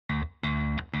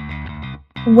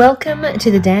Welcome to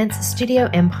the Dance Studio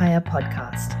Empire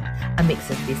podcast, a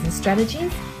mix of business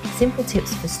strategies, simple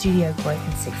tips for studio growth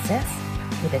and success,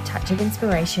 with a touch of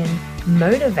inspiration,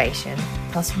 motivation,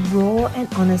 plus raw and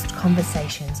honest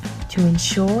conversations to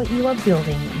ensure you are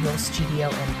building your studio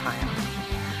empire.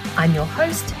 I'm your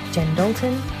host, Jen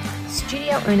Dalton,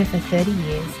 studio owner for 30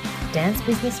 years, dance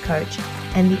business coach,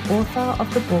 and the author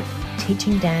of the book,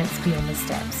 Teaching Dance Beyond the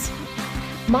Steps.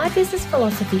 My business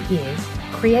philosophy is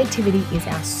creativity is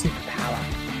our superpower,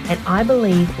 and I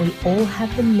believe we all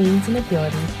have the means and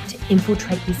ability to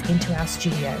infiltrate this into our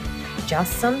studio.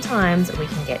 Just sometimes we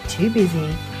can get too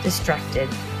busy, distracted,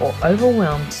 or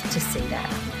overwhelmed to see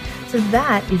that. So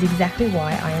that is exactly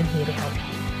why I am here to help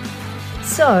you.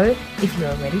 So if you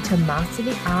are ready to master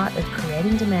the art of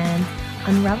creating demand,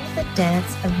 unravel the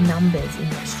dance of numbers in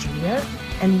your studio,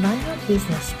 and run your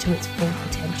business to its full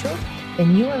potential,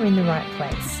 then you are in the right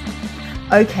place.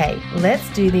 Okay, let's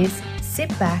do this. Sit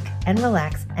back and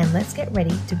relax, and let's get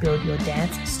ready to build your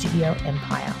dance studio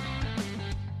empire.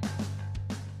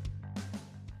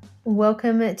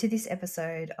 Welcome to this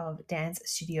episode of Dance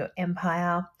Studio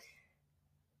Empire.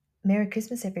 Merry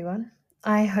Christmas, everyone.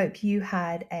 I hope you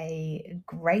had a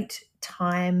great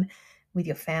time with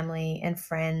your family and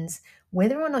friends.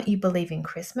 Whether or not you believe in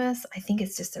Christmas, I think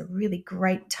it's just a really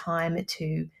great time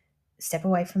to step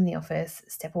away from the office,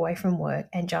 step away from work,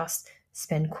 and just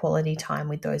spend quality time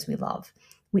with those we love.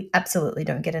 We absolutely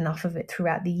don't get enough of it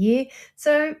throughout the year,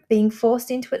 so being forced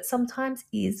into it sometimes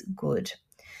is good.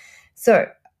 So,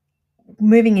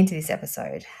 moving into this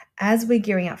episode, as we're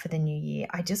gearing up for the new year,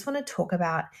 I just want to talk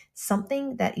about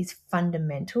something that is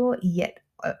fundamental yet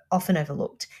often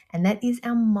overlooked, and that is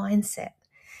our mindset.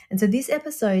 And so this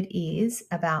episode is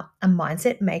about a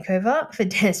mindset makeover for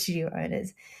dance studio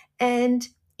owners. And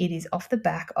it is off the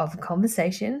back of a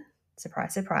conversation,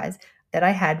 surprise, surprise, that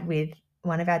I had with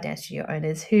one of our dance studio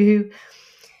owners it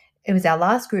was our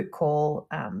last group call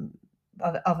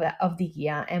of the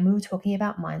year, and we were talking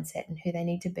about mindset and who they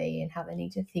need to be and how they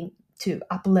need to think to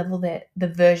up-level the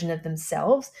version of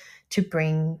themselves to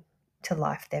bring to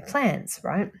life their plans,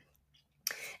 right?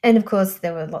 And of course,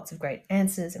 there were lots of great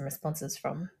answers and responses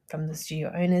from the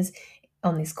studio owners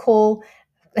on this call.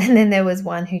 And then there was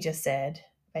one who just said,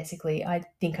 basically, I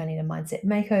think I need a mindset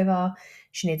makeover.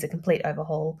 She needs a complete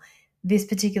overhaul. This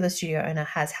particular studio owner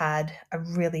has had a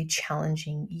really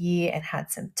challenging year and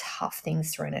had some tough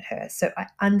things thrown at her. So I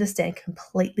understand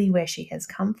completely where she's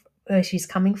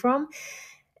coming from.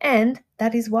 And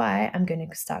that is why I'm going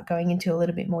to start going into a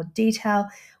little bit more detail,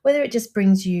 whether it just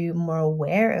brings you more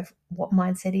aware of what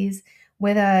mindset is,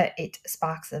 whether it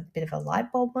sparks a bit of a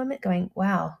light bulb moment going,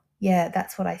 wow, yeah,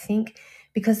 that's what I think,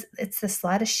 because it's the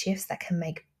slightest shifts that can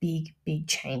make big, big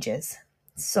changes.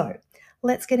 So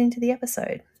let's get into the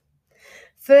episode.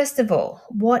 First of all,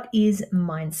 what is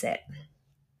mindset?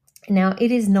 Now,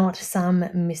 it is not some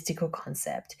mystical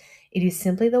concept. It is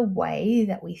simply the way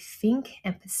that we think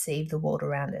and perceive the world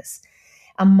around us.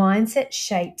 Our mindset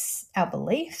shapes our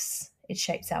beliefs, it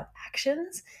shapes our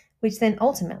actions, which then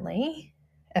ultimately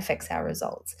affects our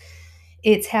results.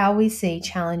 It's how we see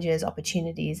challenges,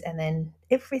 opportunities, and then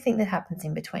everything that happens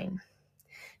in between.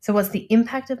 So, what's the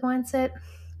impact of mindset?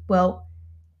 Well,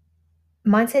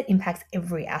 mindset impacts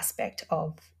every aspect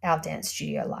of our dance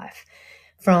studio life,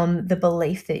 from the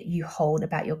belief that you hold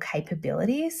about your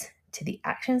capabilities to the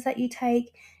actions that you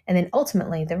take, and then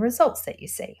ultimately the results that you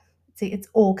see. See, it's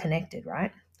all connected,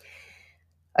 right?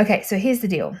 Okay, so here's the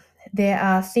deal. There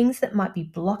are things that might be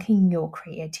blocking your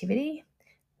creativity.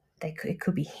 It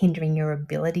could be hindering your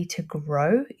ability to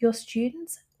grow your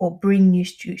students or bring new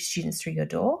students through your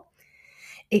door.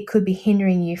 It could be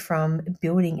hindering you from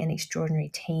building an extraordinary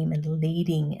team and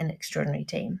leading an extraordinary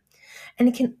team. And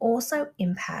it can also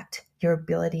impact your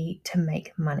ability to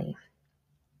make money.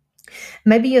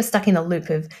 Maybe you're stuck in a loop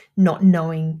of not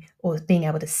knowing or being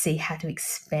able to see how to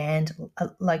expand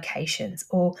locations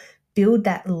or build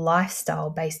that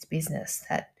lifestyle-based business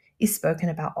that is spoken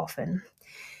about often.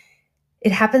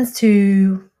 It happens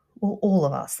to all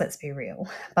of us, let's be real.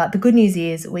 But the good news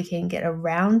is we can get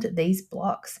around these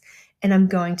blocks, and I'm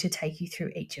going to take you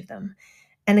through each of them.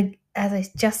 And as I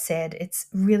just said, it's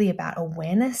really about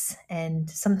awareness. And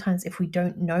sometimes if we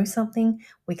don't know something,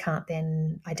 we can't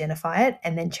then identify it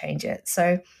and then change it.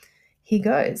 So here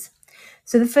goes.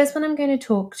 So the first one I'm going to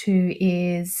talk to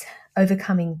is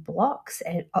overcoming blocks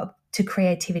to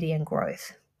creativity and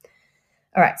growth.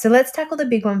 All right, so let's tackle the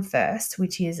big one first,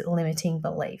 which is limiting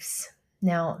beliefs.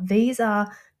 Now, these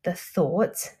are the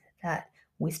thoughts that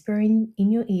whisper in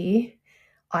your ear,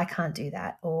 I can't do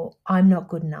that, or I'm not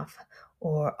good enough,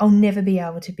 or I'll never be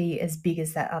able to be as big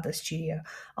as that other studio.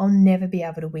 I'll never be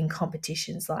able to win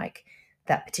competitions like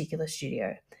that particular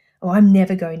studio, or I'm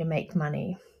never going to make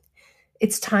money.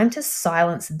 It's time to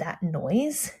silence that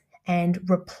noise and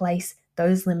replace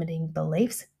those limiting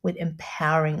beliefs with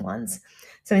empowering ones.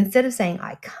 So instead of saying,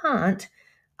 I can't,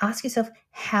 ask yourself,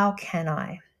 how can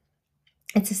I?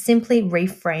 It's simply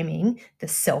reframing the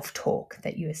self-talk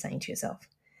that you are saying to yourself.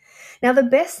 Now, the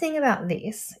best thing about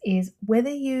this is whether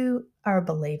you are a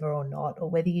believer or not, or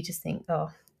whether you just think, oh,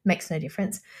 makes no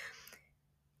difference,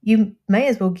 you may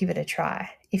as well give it a try.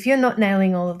 If you're not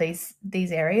nailing all of these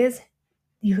areas,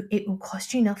 it will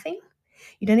cost you nothing.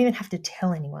 You don't even have to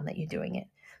tell anyone that you're doing it,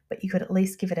 but you could at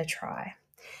least give it a try.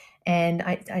 And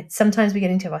I sometimes we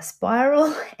get into a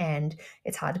spiral and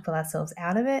it's hard to pull ourselves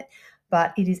out of it,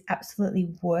 but it is absolutely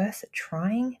worth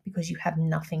trying because you have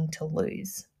nothing to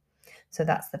lose. So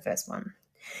that's the first one.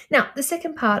 Now, the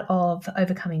second part of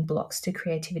overcoming blocks to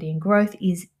creativity and growth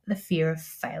is the fear of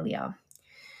failure.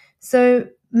 So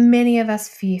many of us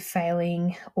fear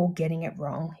failing or getting it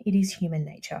wrong. It is human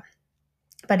nature.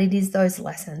 But it is those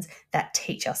lessons that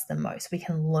teach us the most. We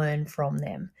can learn from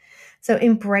them. So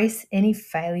embrace any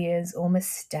failures or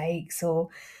mistakes or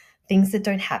things that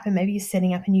don't happen. Maybe you're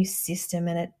setting up a new system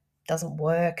and it doesn't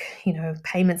work.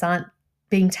 Payments aren't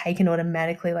being taken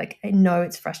automatically. Like, I know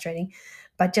it's frustrating,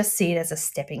 but just see it as a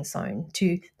stepping stone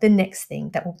to the next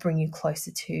thing that will bring you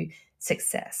closer to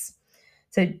success.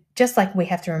 So just like we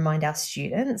have to remind our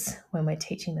students when we're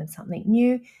teaching them something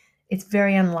new, it's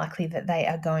very unlikely that they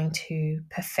are going to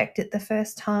perfect it the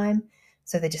first time.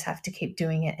 So they just have to keep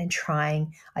doing it and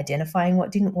trying, identifying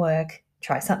what didn't work,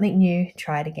 try something new,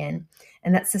 try it again.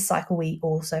 And that's the cycle we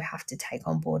also have to take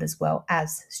on board as well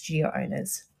as studio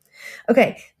owners.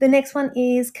 Okay, the next one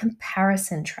is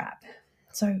comparison trap.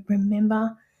 So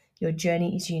remember, your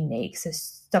journey is unique. So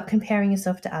stop comparing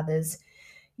yourself to others.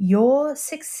 Your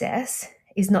success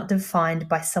is not defined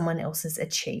by someone else's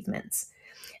achievements.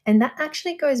 And that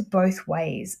actually goes both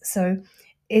ways. So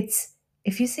it's,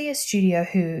 if you see a studio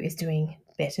who is doing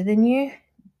better than you,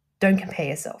 don't compare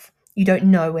yourself. You don't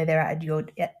know where they're at.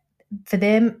 For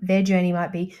them, their journey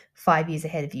might be 5 years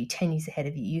ahead of you, 10 years ahead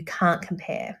of you. You can't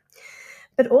compare.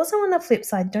 But also on the flip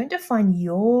side, don't define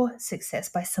your success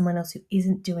by someone else who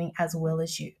isn't doing as well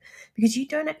as you, because you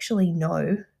don't actually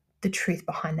know the truth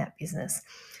behind that business.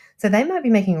 So they might be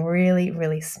making really,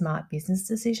 really smart business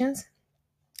decisions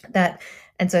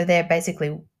and so they're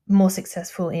basically more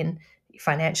successful in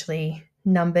financially,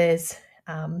 numbers,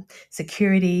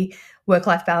 security,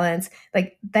 work-life balance.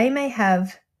 Like, they may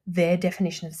have their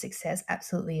definition of success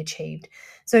absolutely achieved.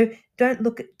 So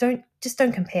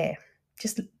don't compare.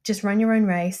 Just run your own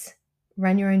race,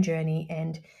 run your own journey,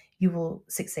 and you will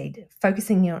succeed,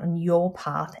 focusing on your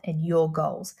path and your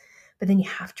goals. But then you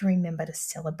have to remember to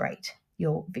celebrate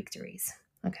your victories.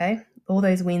 Okay, all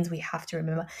those wins we have to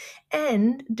remember.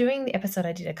 And doing the episode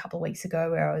I did a couple of weeks ago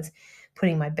where I was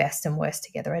putting my best and worst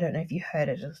together, I don't know if you heard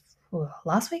it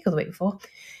last week or the week before,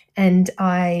 and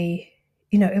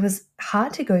it was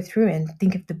hard to go through and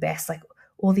think of the best, like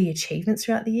all the achievements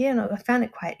throughout the year, and I found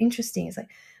it quite interesting. It's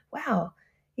like, wow,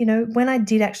 when I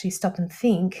did actually stop and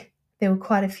think, there were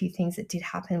quite a few things that did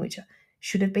happen which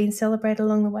should have been celebrated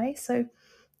along the way. So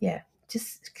yeah,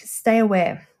 just stay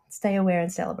aware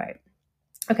and celebrate.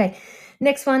 Okay,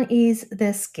 next one is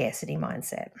the scarcity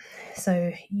mindset.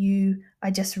 So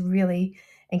I just really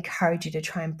encourage you to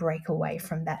try and break away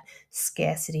from that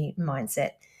scarcity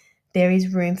mindset. There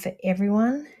is room for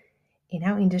everyone in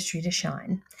our industry to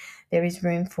shine. There is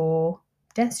room for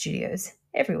dance studios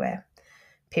everywhere.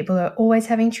 People are always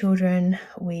having children.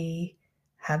 We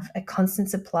have a constant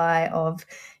supply of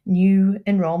new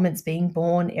enrollments being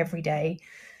born every day.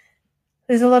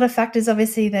 There's a lot of factors,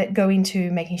 obviously, that go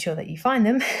into making sure that you find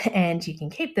them and you can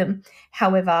keep them.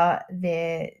 However,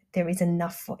 there is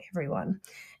enough for everyone.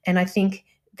 And I think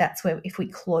that's where, if we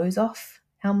close off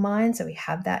our mind, so we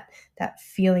have that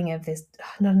feeling of there's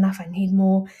not enough, I need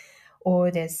more,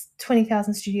 or there's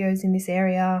 20,000 studios in this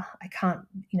area, I can't,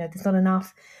 there's not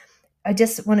enough. I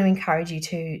just want to encourage you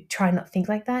to try and not think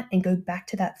like that and go back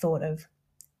to that thought of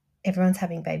everyone's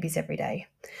having babies every day.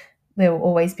 There will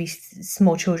always be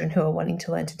small children who are wanting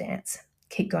to learn to dance.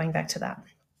 Keep going back to that.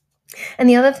 And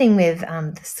the other thing with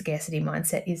the scarcity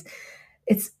mindset is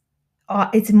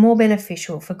it's more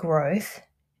beneficial for growth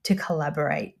to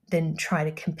collaborate than try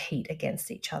to compete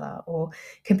against each other or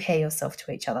compare yourself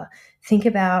to each other. Think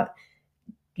about,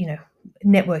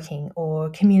 networking or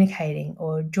communicating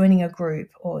or joining a group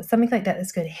or something like that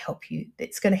that's going to help you.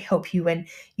 It's going to help you when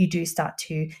you do start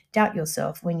to doubt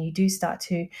yourself, when you do start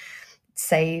to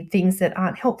say things that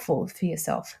aren't helpful for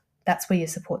yourself. That's where your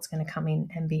support's going to come in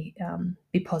and be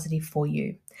positive for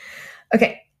you.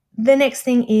 Okay, The next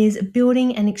thing is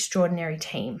building an extraordinary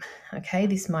team. Okay,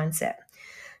 this mindset.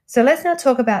 So let's now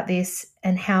talk about this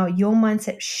and how your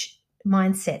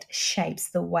mindset shapes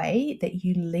the way that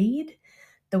you lead,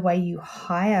 the way you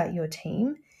hire your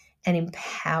team, and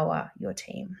empower your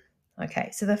team. Okay,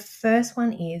 so the first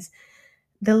one is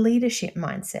the leadership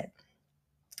mindset.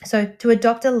 So to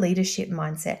adopt a leadership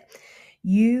mindset,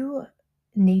 you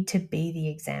need to be the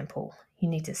example. You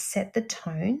need to set the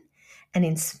tone and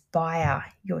inspire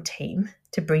your team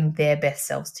to bring their best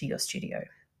selves to your studio.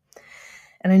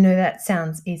 And I know that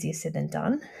sounds easier said than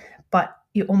done, but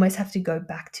you almost have to go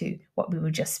back to what we were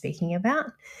just speaking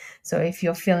about. So if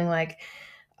you're feeling like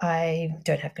I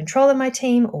don't have control of my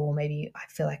team, or maybe I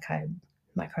feel like I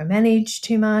micromanage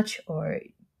too much, or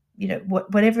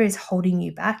whatever is holding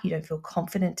you back, you don't feel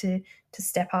confident to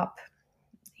step up,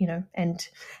 and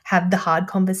have the hard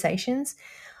conversations.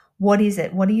 What is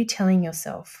it? What are you telling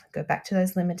yourself? Go back to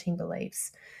those limiting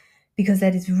beliefs, because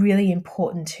that is really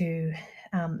important to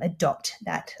adopt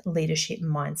that leadership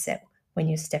mindset when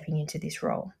you're stepping into this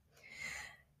role.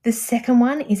 The second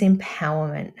one is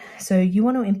empowerment. So you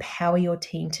want to empower your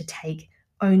team to take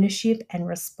ownership and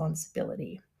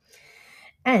responsibility.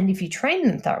 And if you train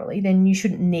them thoroughly, then you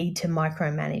shouldn't need to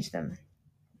micromanage them.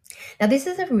 Now, this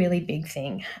is a really big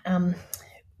thing.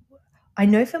 I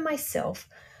know for myself,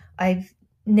 I've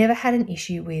never had an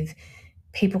issue with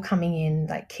people coming in,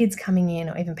 like kids coming in,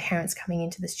 or even parents coming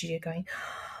into the studio going,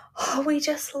 "Oh, we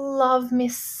just love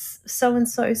Miss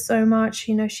so-and-so so much.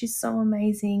 She's so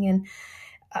amazing." And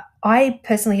I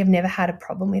personally have never had a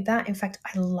problem with that. In fact,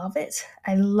 I love it.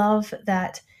 I love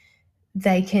that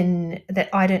I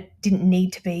didn't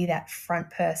need to be that front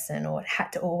person, or it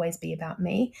had to always be about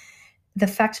me. The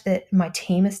fact that my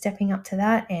team is stepping up to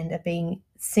that and are being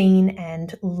seen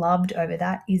and loved over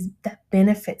that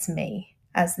benefits me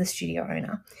as the studio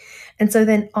owner. And so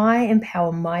then I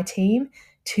empower my team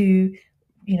to,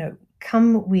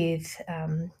 come with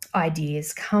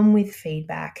ideas, come with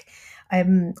feedback.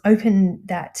 Open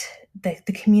that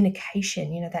the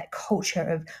communication, that culture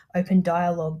of open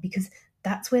dialogue, because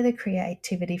that's where the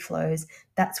creativity flows.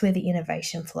 That's where the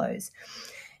innovation flows.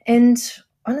 And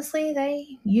honestly, they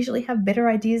usually have better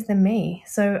ideas than me.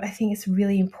 So I think it's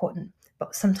really important.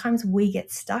 But sometimes we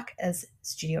get stuck as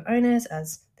studio owners,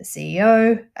 as the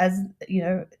CEO, as,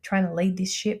 trying to lead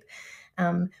this ship,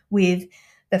 with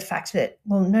the fact that,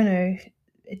 well, no,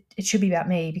 it should be about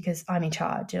me because I'm in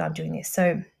charge and I'm doing this.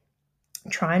 So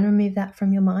try and remove that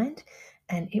from your mind,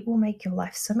 and it will make your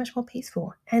life so much more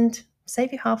peaceful and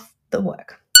save you half the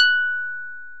work.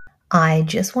 I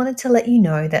just wanted to let you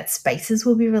know that spaces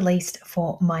will be released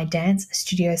for my Dance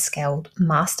Studio Scaled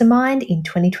Mastermind in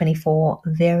 2024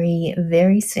 very,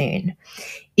 very soon.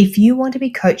 If you want to be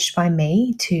coached by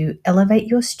me to elevate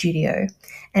your studio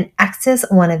and access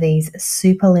one of these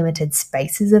super limited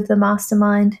spaces of the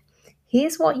mastermind,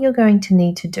 here's what you're going to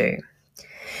need to do.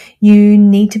 You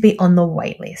need to be on the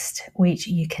waitlist, which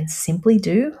you can simply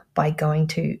do by going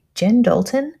to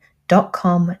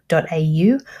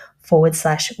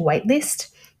jendalton.com.au/waitlist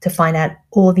to find out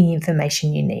all the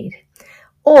information you need.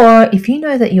 Or if you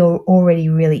know that you're already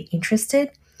really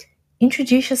interested,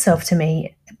 introduce yourself to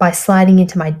me by sliding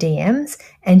into my DMs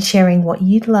and sharing what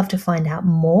you'd love to find out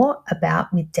more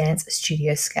about with Dance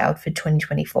Studio Scaled for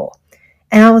 2024.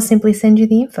 And I will simply send you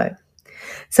the info.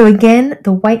 So again,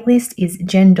 the waitlist is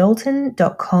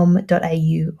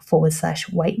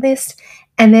jendalton.com.au/waitlist,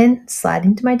 and then slide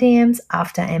into my DMs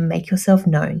after and make yourself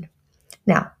known.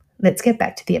 Now, let's get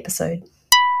back to the episode.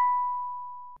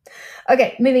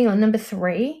 Okay, moving on. Number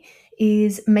 3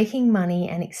 is making money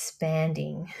and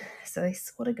expanding. So they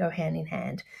sort of go hand in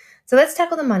hand. So let's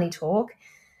tackle the money talk.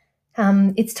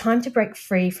 It's time to break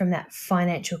free from that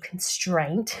financial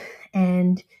constraint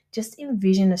and just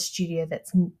envision a studio that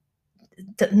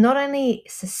not only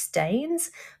sustains,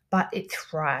 but it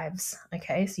thrives.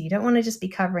 Okay, so you don't want to just be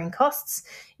covering costs.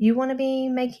 You want to be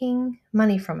making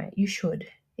money from it. You should.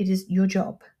 It is your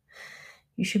job.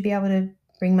 You should be able to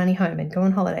bring money home and go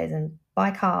on holidays and buy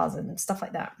cars and stuff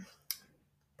like that.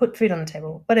 Put food on the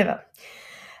table, whatever.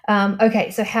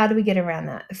 Okay, so how do we get around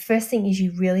that? The first thing is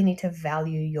you really need to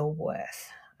value your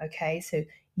worth. Okay, so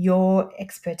your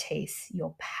expertise,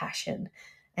 your passion,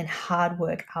 and hard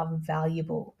work are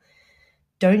valuable.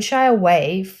 Don't shy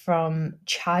away from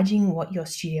charging what your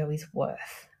studio is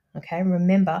worth. Okay,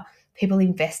 remember, people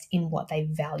invest in what they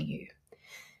value.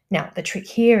 Now, the trick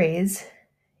here is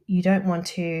you don't want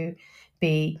to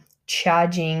be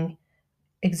charging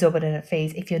exorbitant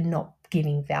fees if you're not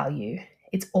giving value.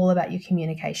 It's all about your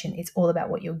communication. It's all about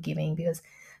what you're giving, because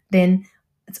then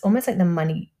it's almost like the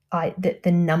money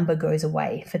the number goes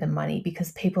away for the money,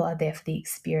 because people are there for the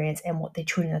experience and what their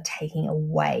children are taking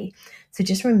away. So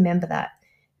just remember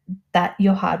that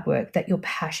your hard work, that your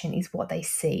passion is what they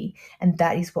see, and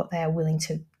that is what they are willing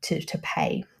to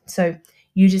pay. So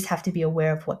you just have to be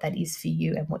aware of what that is for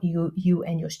you and what you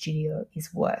and your studio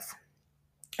is worth.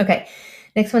 Okay,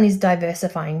 next one is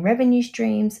diversifying revenue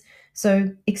streams. So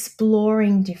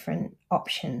exploring different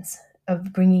options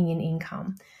of bringing in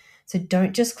income. So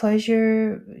don't just close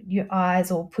your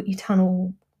eyes or put your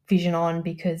tunnel vision on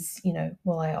because,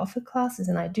 well, I offer classes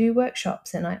and I do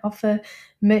workshops and I offer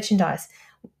merchandise.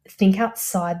 Think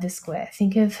outside the square.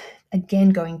 Think of, again,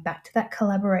 going back to that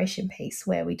collaboration piece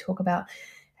where we talk about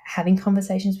having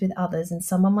conversations with others, and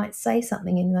someone might say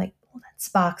something and you're like, well, that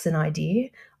sparks an idea.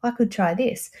 I could try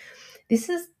this. This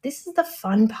is the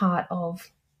fun part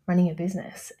of running a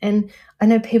business. And I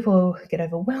know people get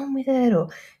overwhelmed with it, or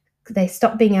they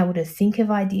stop being able to think of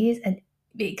ideas, and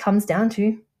it comes down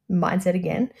to mindset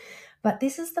again. But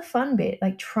this is the fun bit,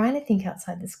 like trying to think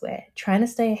outside the square, trying to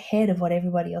stay ahead of what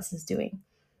everybody else is doing.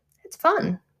 It's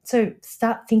fun. So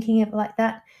start thinking of it like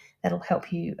that. That'll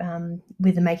help you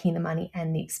with the making the money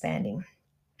and the expanding.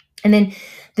 And then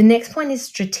the next point is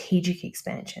strategic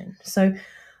expansion. So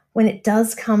when it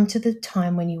does come to the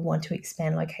time when you want to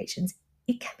expand locations,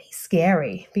 it can be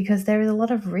scary because there is a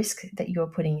lot of risk that you're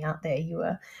putting out there. You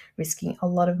are risking a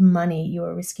lot of money. You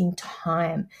are risking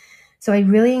time. So I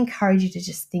really encourage you to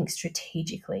just think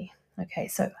strategically. Okay,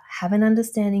 so have an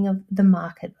understanding of the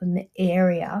market and the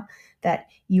area that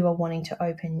you are wanting to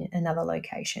open another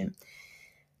location.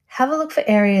 Have a look for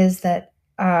areas that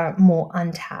are more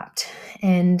untapped,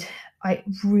 and I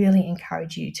really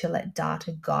encourage you to let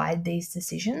data guide these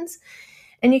decisions.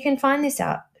 And you can find this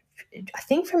out, I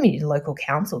think, from your local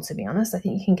council, to be honest. I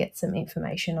think you can get some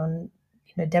information on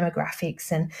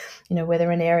demographics and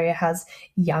whether an area has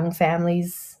young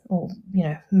families or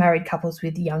married couples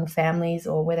with young families,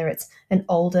 or whether it's an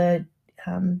older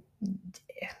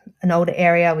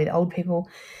area with old people.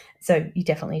 So you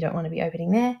definitely don't want to be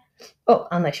opening there. Well,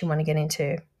 unless you want to get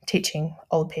into teaching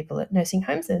old people at nursing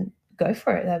homes, then go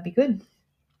for it. That'd be good.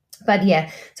 But yeah,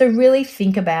 so really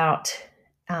think about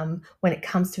when it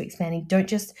comes to expanding. Don't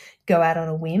just go out on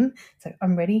a whim. So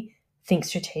I'm ready. Think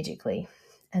strategically.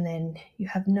 And then you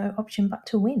have no option but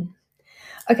to win.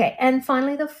 Okay, and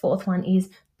finally, the fourth one is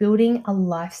building a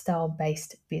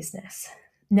lifestyle-based business.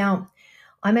 Now,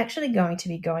 I'm actually going to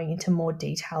be going into more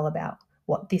detail about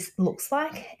what this looks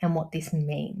like and what this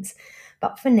means.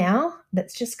 But for now,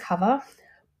 let's just cover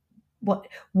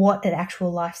what an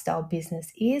actual lifestyle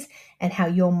business is and how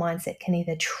your mindset can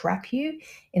either trap you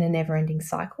in a never-ending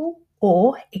cycle,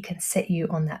 or it can set you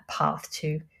on that path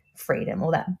to freedom,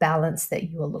 or that balance that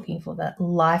you are looking for, that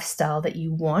lifestyle that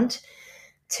you want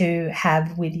to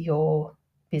have with your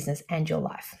business and your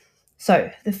life. So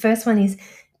the first one is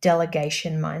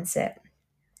delegation mindset.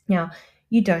 Now,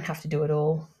 you don't have to do it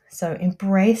all. So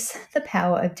embrace the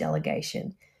power of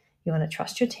delegation. You want to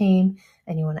trust your team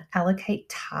and you want to allocate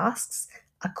tasks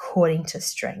according to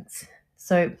strengths.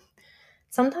 So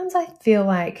sometimes I feel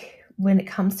like when it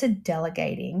comes to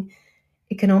delegating,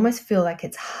 it can almost feel like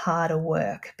it's harder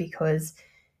work because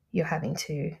you're having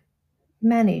to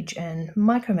manage and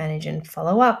micromanage and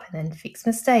follow up and then fix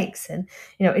mistakes. And,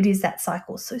 it is that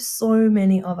cycle. So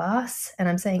many of us, and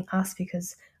I'm saying us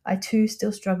because I too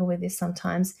still struggle with this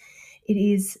sometimes, it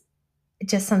is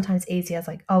just sometimes easier. It's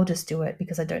like, I'll just do it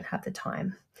because I don't have the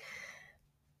time.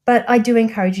 But I do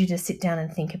encourage you to sit down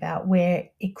and think about where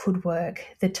it could work,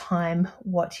 the time,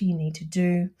 what you need to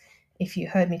do. If you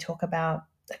heard me talk about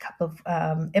a couple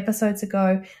of episodes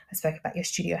ago, I spoke about your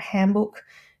studio handbook,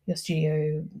 your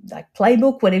studio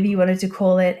playbook, whatever you wanted to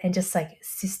call it, and just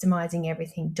systemizing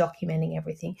everything, documenting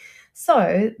everything,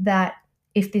 so that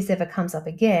if this ever comes up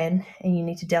again and you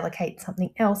need to delegate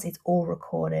something else, it's all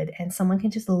recorded and someone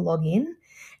can just log in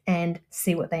and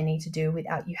see what they need to do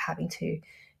without you having to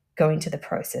go into the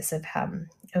process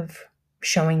of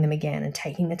showing them again and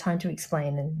taking the time to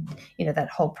explain and that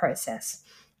whole process.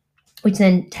 Which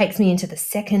then takes me into the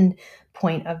second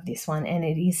point of this one, and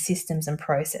it is systems and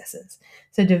processes.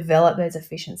 So develop those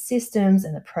efficient systems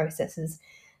and the processes,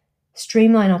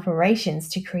 streamline operations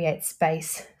to create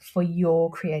space for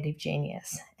your creative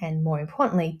genius, and more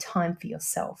importantly, time for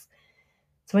yourself.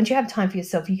 So once you have time for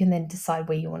yourself, you can then decide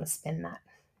where you want to spend that,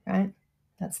 right?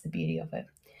 That's the beauty of it.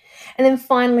 And then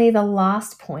finally, the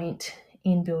last point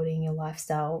in building your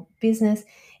lifestyle business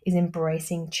is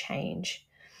embracing change.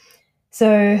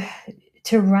 So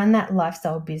to run that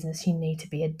lifestyle business, you need to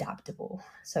be adaptable.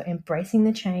 So embracing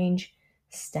the change,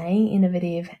 staying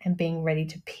innovative, and being ready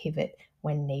to pivot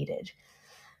when needed.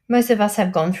 Most of us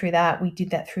have gone through that. We did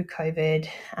that through COVID.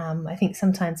 I think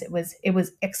sometimes it was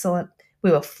excellent.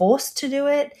 We were forced to do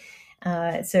it,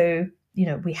 so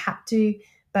we had to.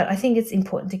 But I think it's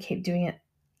important to keep doing it.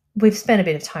 We've spent a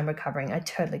bit of time recovering. I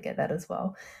totally get that as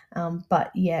well.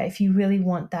 But yeah, if you really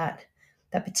want that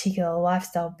particular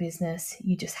lifestyle business,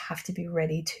 you just have to be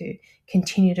ready to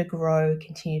continue to grow,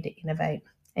 continue to innovate,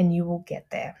 and you will get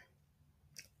there.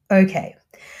 Okay,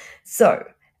 so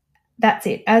that's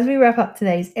it. As we wrap up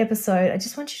today's episode, I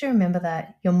just want you to remember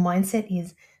that your mindset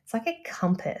it's like a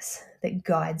compass that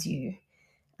guides you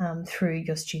through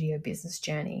your studio business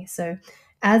journey. So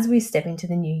as we step into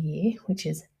the new year, which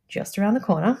is just around the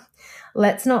corner,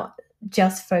 let's not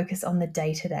just focus on the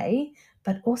day-to-day,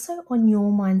 but also on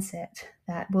your mindset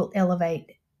that will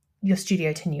elevate your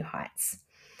studio to new heights.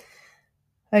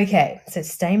 Okay, so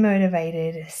stay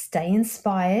motivated, stay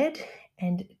inspired,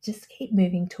 and just keep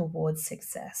moving towards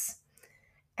success.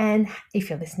 And if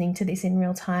you're listening to this in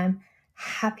real time,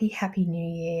 happy New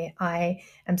Year. I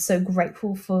am so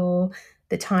grateful for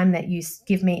the time that you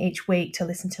give me each week to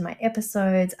listen to my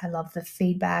episodes. I love the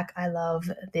feedback. I love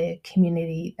the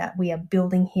community that we are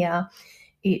building here.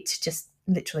 It just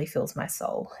literally fills my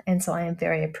soul. And so I am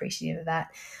very appreciative of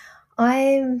that.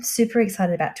 I'm super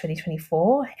excited about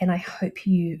 2024, and I hope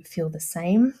you feel the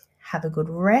same. Have a good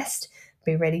rest,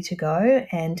 be ready to go,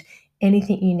 and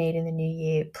anything you need in the new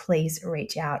year, please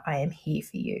reach out. I am here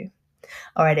for you.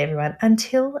 All right, everyone,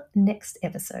 until next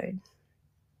episode.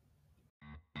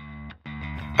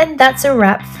 And that's a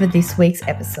wrap for this week's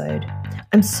episode.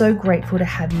 I'm so grateful to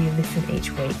have you listen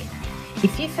each week.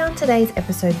 If you found today's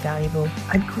episode valuable,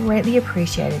 I'd greatly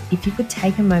appreciate it if you could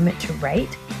take a moment to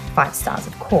rate, 5 stars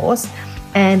of course,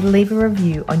 and leave a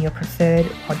review on your preferred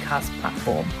podcast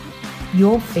platform.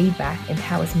 Your feedback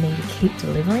empowers me to keep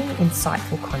delivering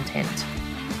insightful content.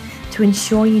 To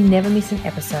ensure you never miss an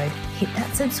episode, hit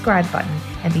that subscribe button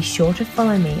and be sure to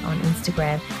follow me on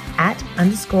Instagram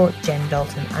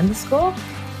 @_JenDalton_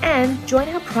 and join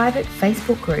our private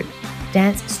Facebook group,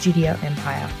 Dance Studio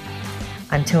Empire.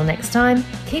 Until next time,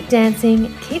 keep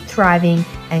dancing, keep thriving,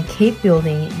 and keep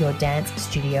building your dance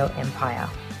studio empire.